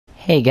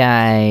Hey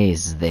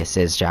guys, this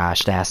is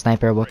Josh the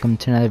Sniper. Welcome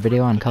to another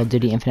video on Call of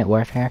Duty Infinite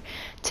Warfare.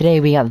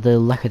 Today we got the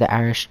Luck of the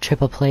Irish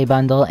triple play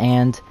bundle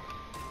and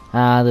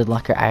the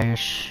Luck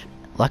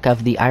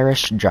of the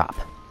Irish drop.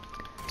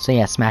 So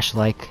yeah, smash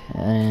like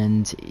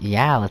and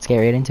yeah, let's get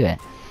right into it.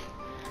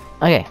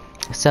 Okay,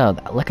 so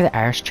the Luck of the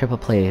Irish triple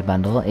play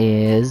bundle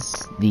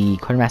is the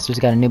Quartermaster's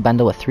got a new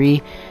bundle with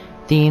 3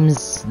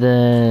 themes,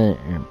 the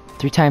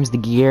 3 times the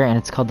gear, and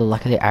it's called the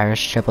Luck of the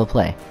Irish triple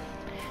play.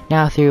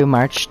 Now through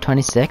March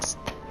 26th,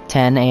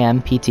 10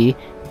 AM PT,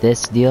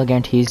 this deal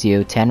guarantees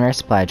you 10 rare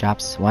supply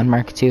drops, 1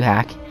 Mark II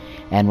hack,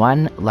 and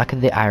 1 Luck of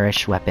the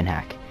Irish weapon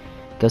hack.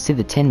 Go see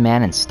the Tin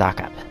Man and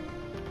stock up.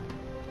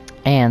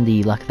 And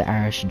the Luck of the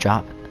Irish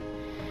drop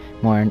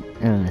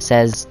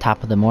says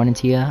top of the morning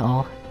to you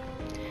all.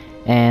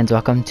 And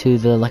welcome to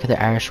the Luck of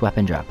the Irish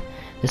weapon drop.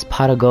 This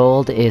pot of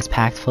gold is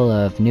packed full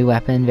of new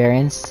weapon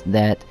variants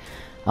that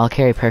all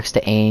carry perks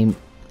to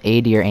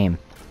aid your aim.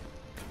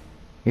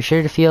 You're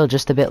sure to feel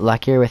just a bit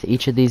luckier with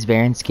each of these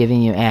variants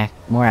giving you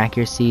more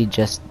accuracy,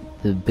 just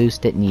the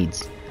boost it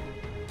needs.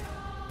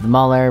 The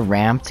Mauler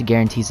Ramped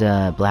guarantees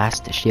a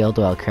blast shield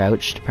while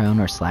crouched, prone,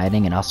 or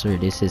sliding, and also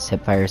reduces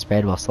hipfire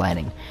spread while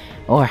sliding.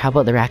 Or how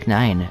about the Rack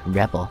 9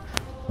 Rebel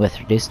with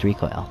reduced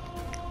recoil?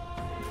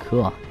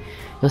 Cool.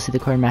 You'll see the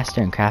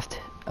Quartermaster and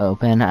craft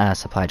open a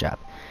supply drop.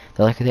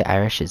 The Luck of the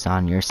Irish is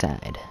on your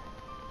side.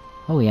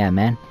 Oh yeah,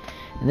 man.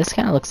 And this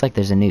kind of looks like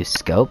there's a new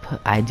scope.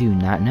 I do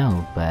not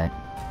know, but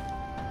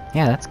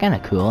yeah, that's kind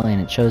of cool,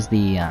 and it shows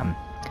the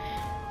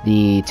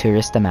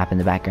Tourista map in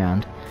the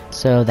background,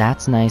 so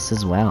that's nice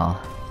as well.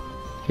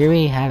 Here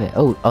we have it.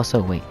 Oh,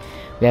 also wait,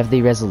 we have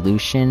the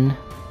resolution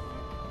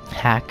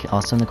hack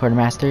also in the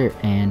Quartermaster,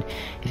 and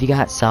if you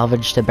got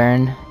salvage to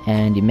burn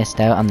and you missed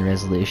out on the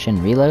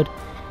resolution reload,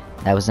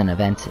 that was an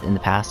event in the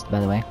past, by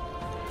the way.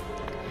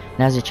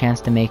 Now's your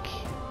chance to make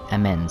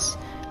amends.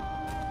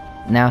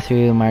 Now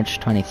through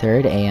March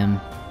 23rd, AM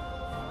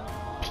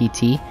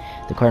PT.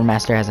 The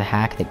Quartermaster has a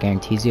hack that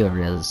guarantees you a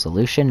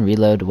resolution,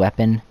 reload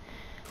weapon,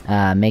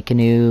 make a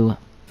new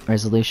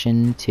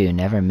resolution to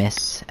never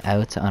miss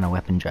out on a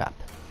weapon drop.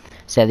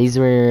 So these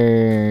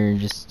were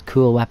just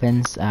cool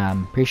weapons.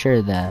 Pretty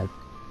sure the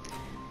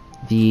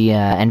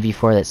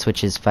NV4 that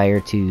switches fire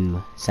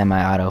to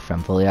semi-auto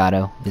from fully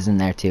auto is in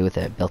there too, with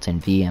a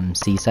built-in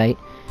VMC sight.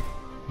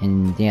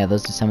 And yeah,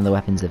 those are some of the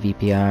weapons: the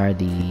VPR,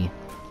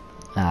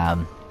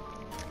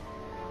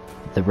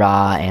 the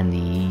raw, and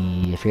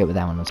the, I forget what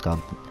that one was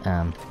called,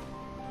 the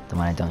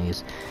one I don't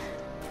use,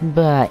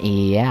 but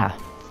yeah.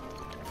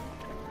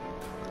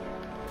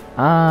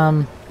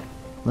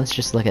 Let's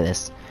just look at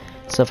this.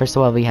 So first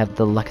of all, we have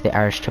the Luck of the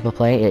Irish triple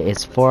play. It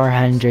is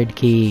 400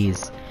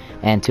 keys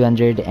and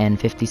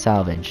 250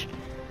 salvage.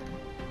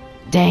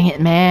 Dang it,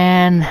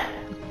 man,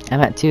 I'm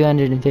at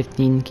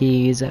 215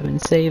 keys. I've been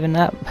saving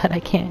up, but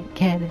I can't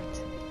get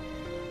it.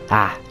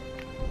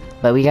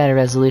 But we got a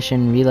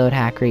resolution reload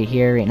hack right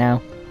here, right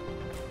now.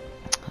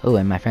 Oh,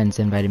 and my friends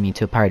invited me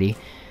to a party.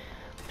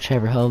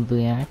 Trevor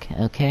Hobliak.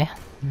 Okay,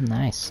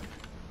 nice.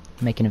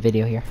 Making a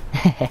video here.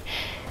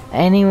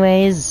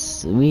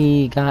 Anyways,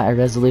 we got a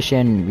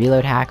resolution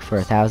reload hack for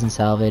 1,000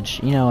 salvage.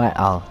 You know what?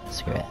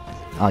 Screw it.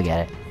 I'll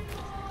get it.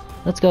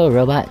 Let's go,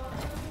 robot.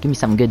 Give me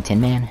something good,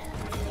 Tin Man.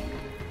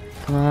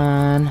 Come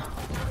on.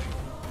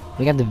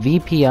 We got the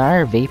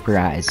VPR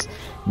Vaporize.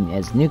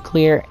 It's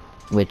nuclear,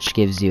 which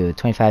gives you a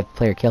 25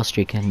 player kill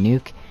streak and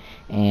nuke,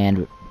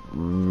 and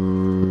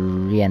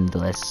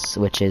Endless,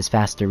 which is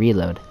faster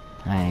reload,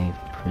 I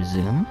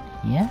presume.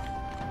 Yeah.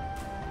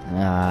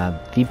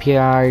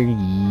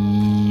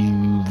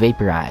 VPR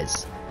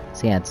Vaporize.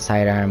 So yeah, it's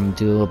sidearm,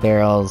 dual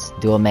barrels,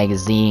 dual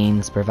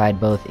magazines, provide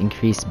both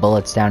increased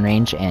bullets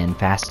downrange and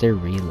faster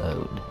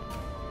reload.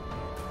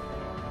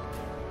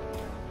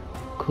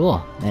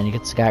 Cool. And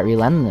it's got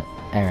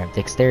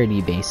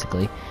dexterity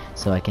basically,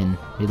 so I can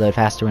reload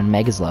faster when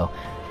Meg is low.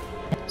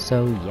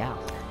 So yeah.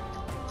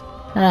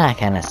 That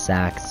kinda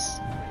sucks.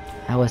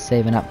 I was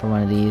saving up for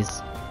one of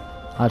these.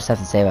 I'll just have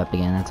to save up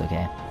again, that's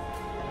okay.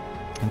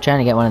 I'm trying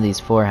to get one of these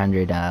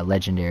 400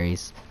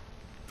 legendaries.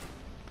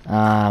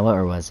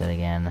 What was it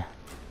again?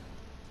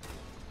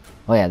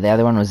 Oh yeah, the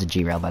other one was a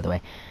G-Rail, by the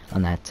way,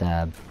 on that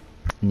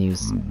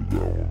news.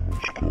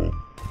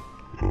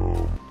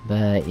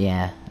 But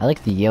yeah, I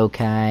like the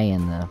Yokai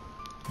and the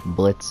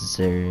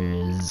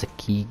Blitzer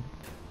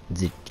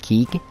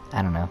Zakig?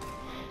 I don't know.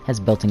 Has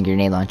built-in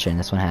grenade launcher, and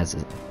this one has a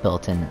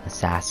built-in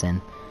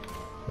assassin,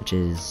 which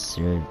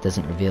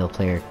doesn't reveal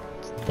player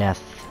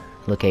death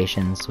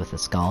locations with a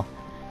skull.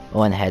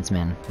 Oh, and the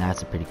headsman,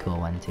 that's a pretty cool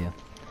one too.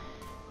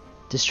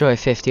 Destroy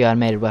 50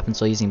 automated weapons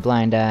while using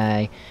blind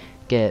eye.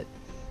 Get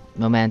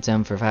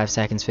momentum for 5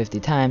 seconds 50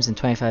 times, and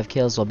 25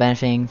 kills while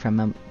benefiting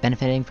from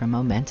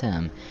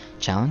momentum.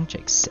 Challenge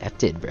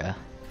accepted, bruh.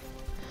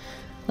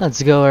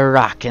 Let's go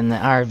rockin' the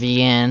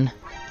RVN.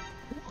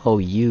 Oh,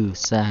 you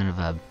son of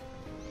a...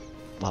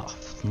 Oh,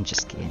 I'm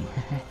just kidding.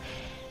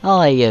 I'll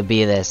let you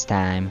be this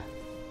time.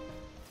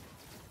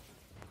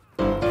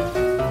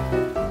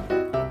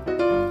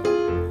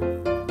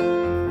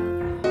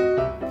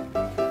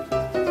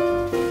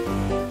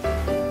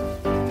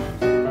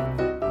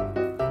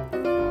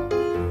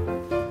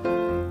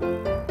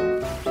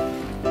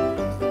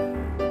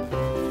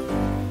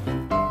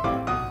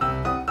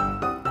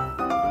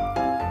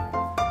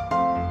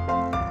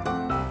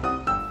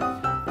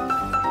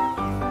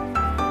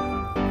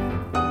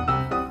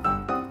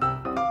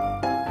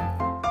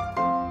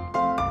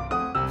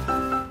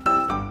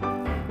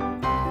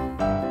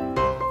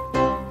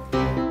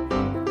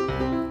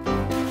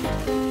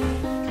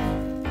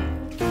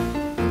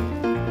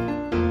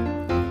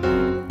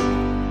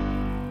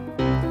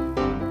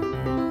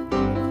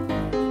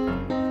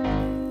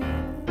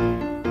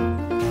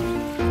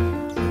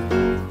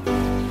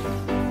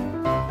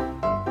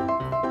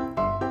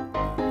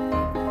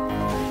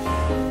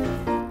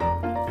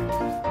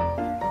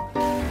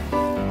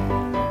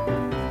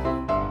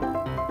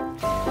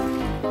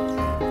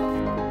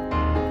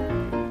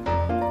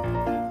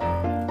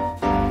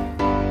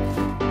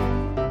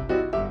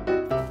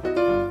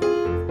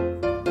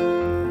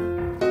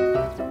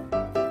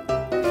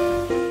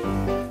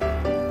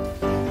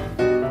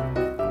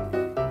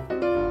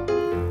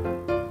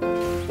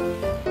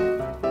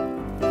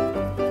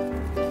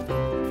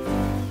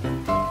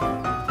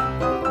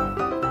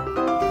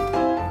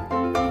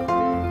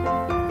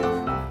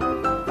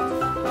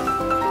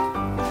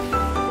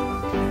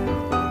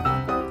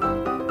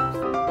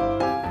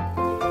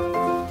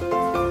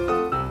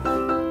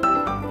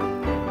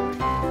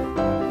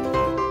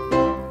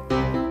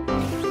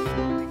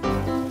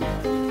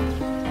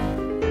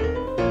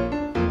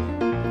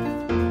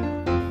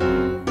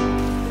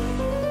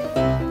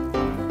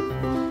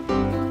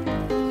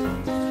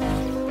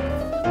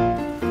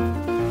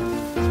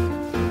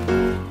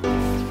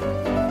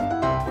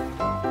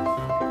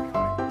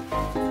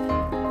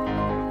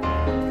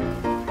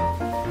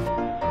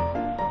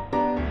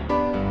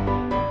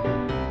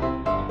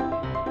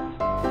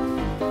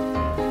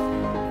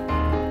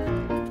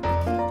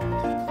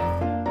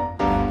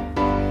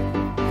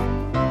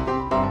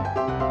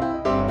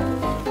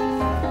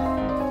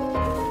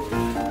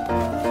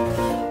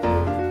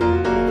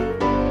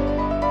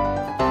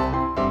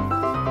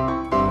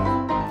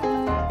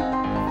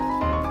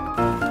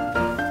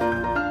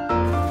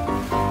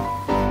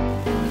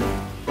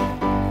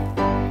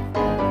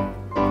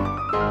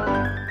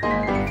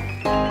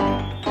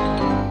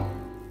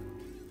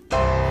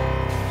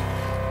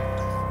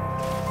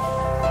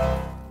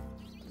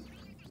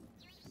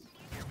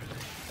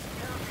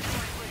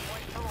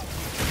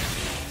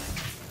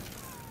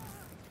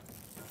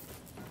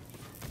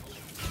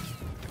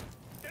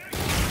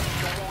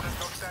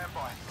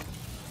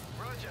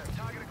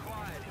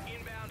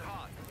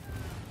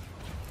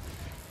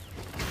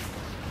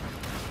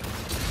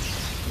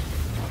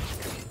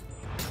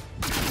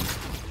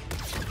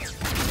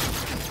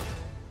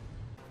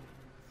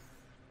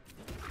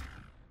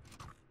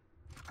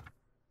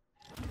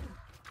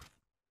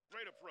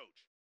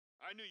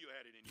 I knew you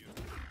had it in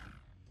you.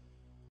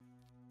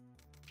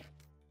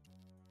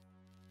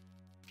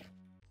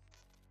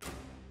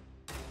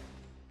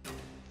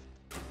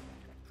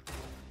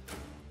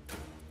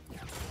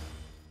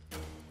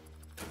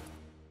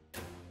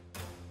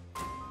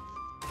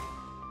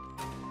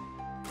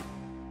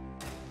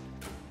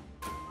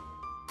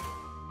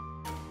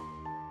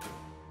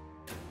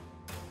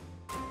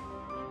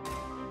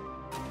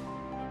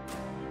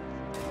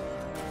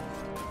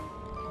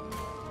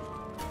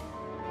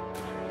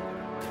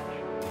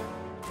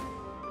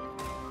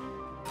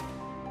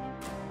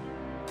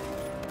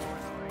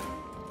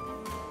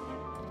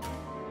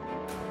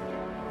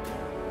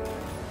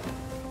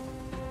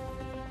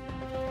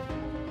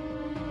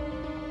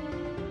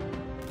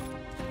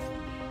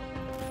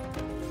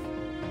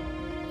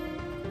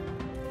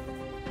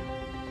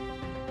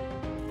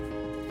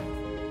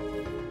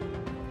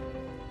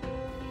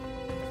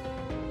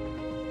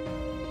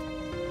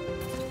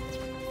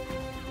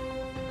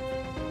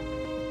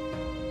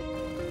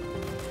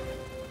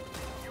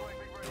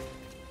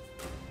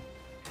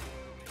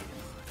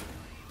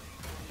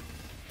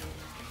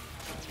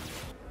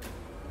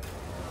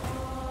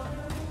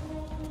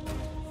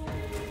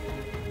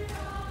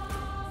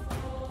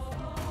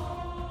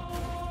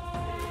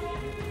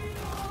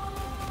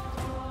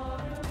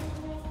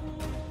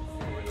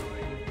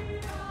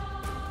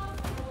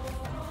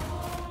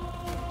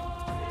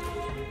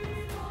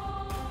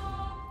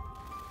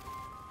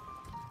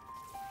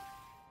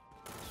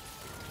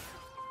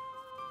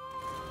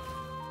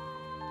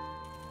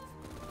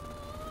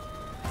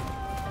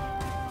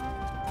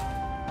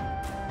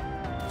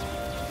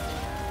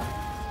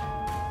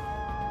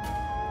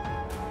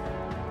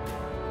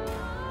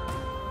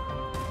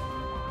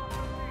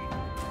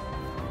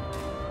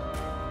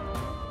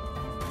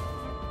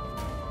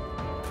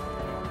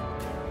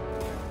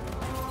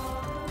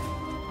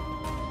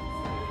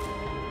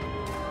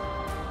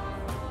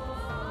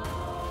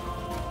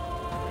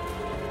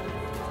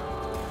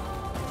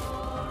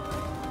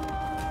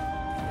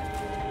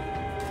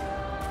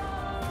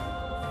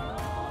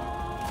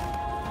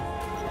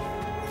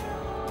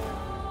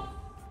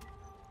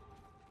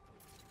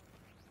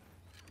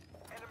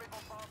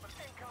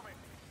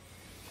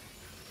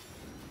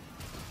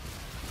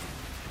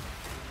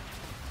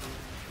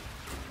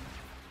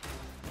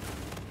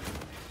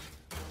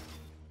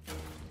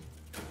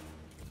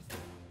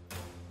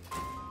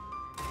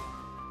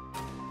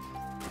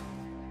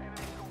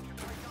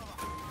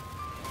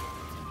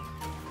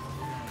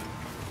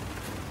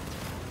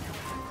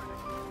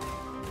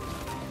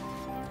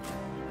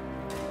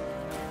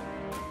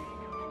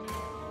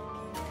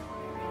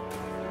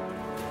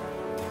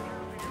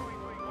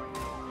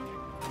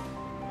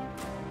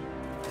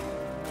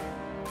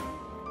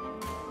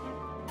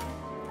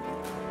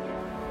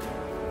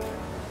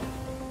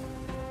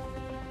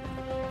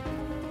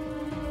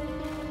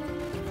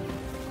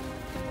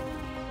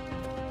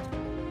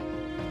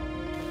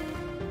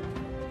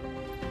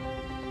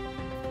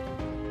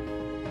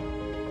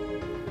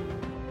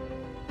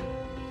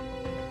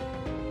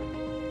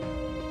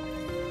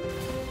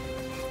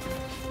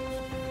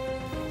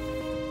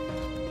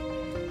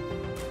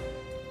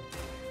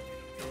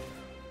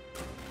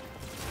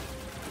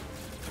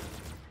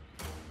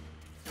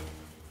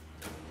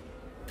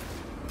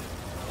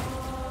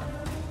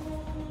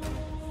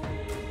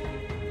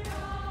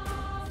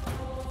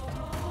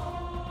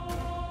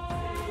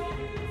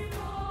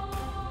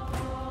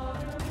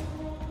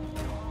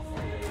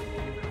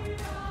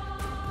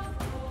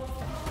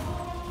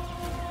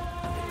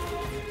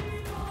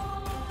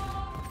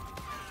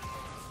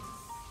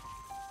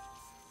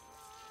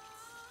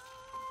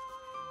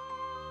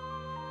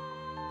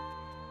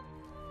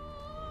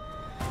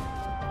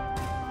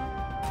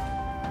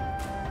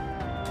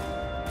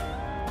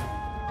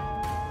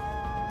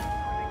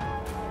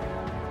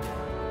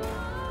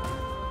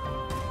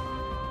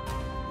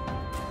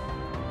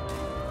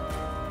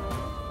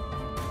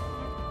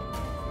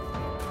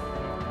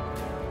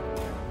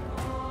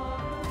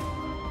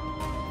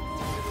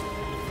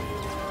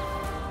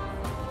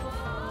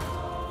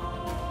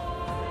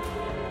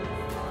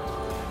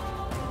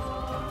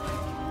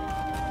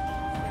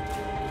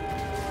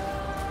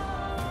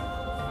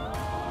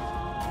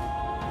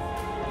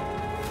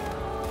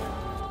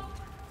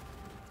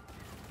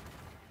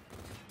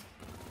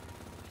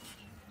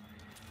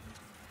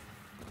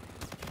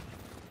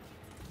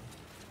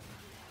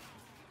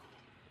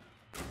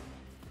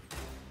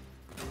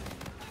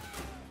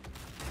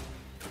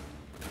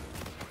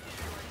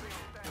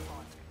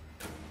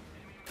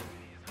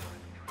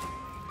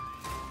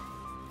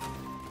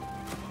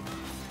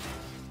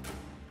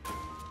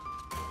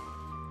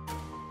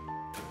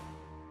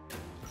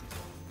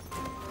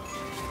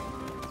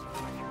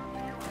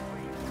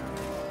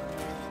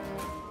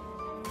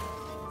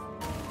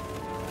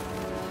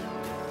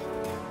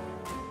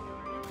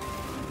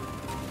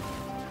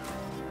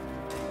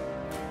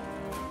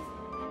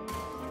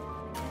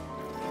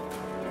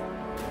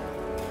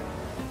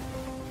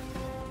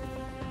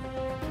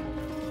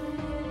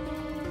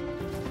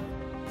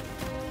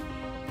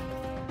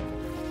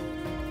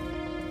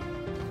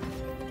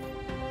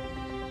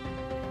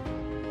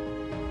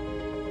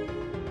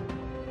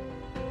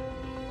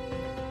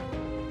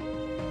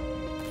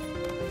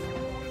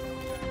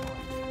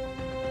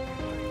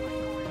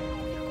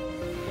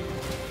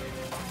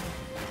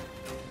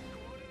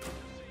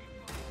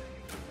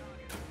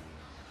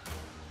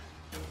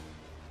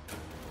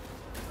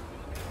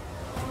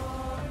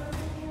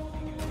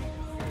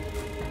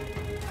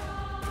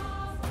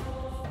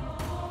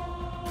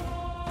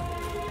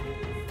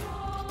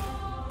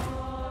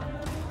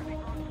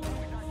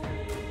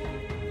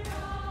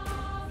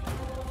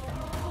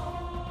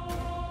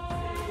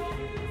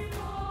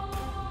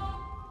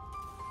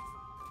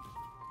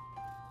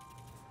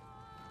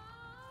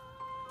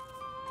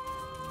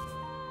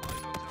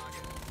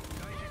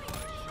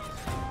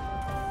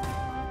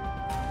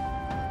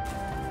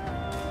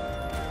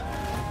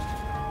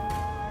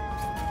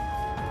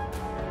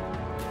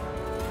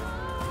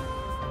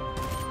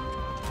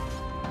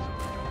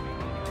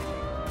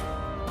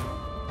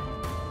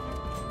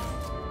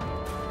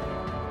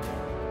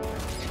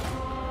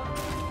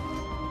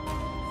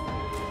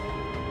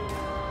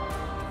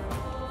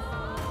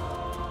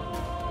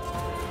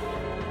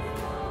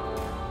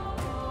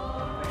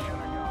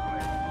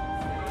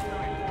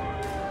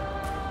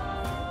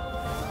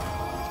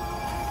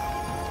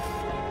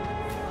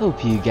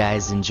 Hope you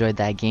guys enjoyed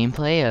that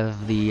gameplay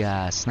of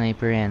the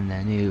sniper and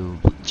the new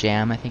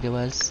jam, I think it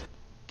was,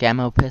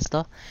 Gammo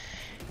pistol.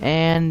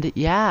 And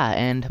yeah,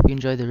 and hope you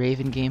enjoyed the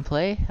Raven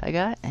gameplay I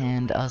got,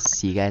 and I'll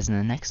see you guys in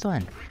the next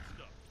one.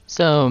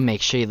 So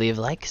make sure you leave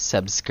a like,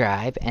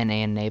 subscribe, and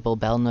enable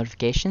bell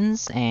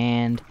notifications,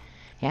 and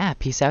yeah,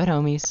 peace out,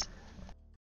 homies.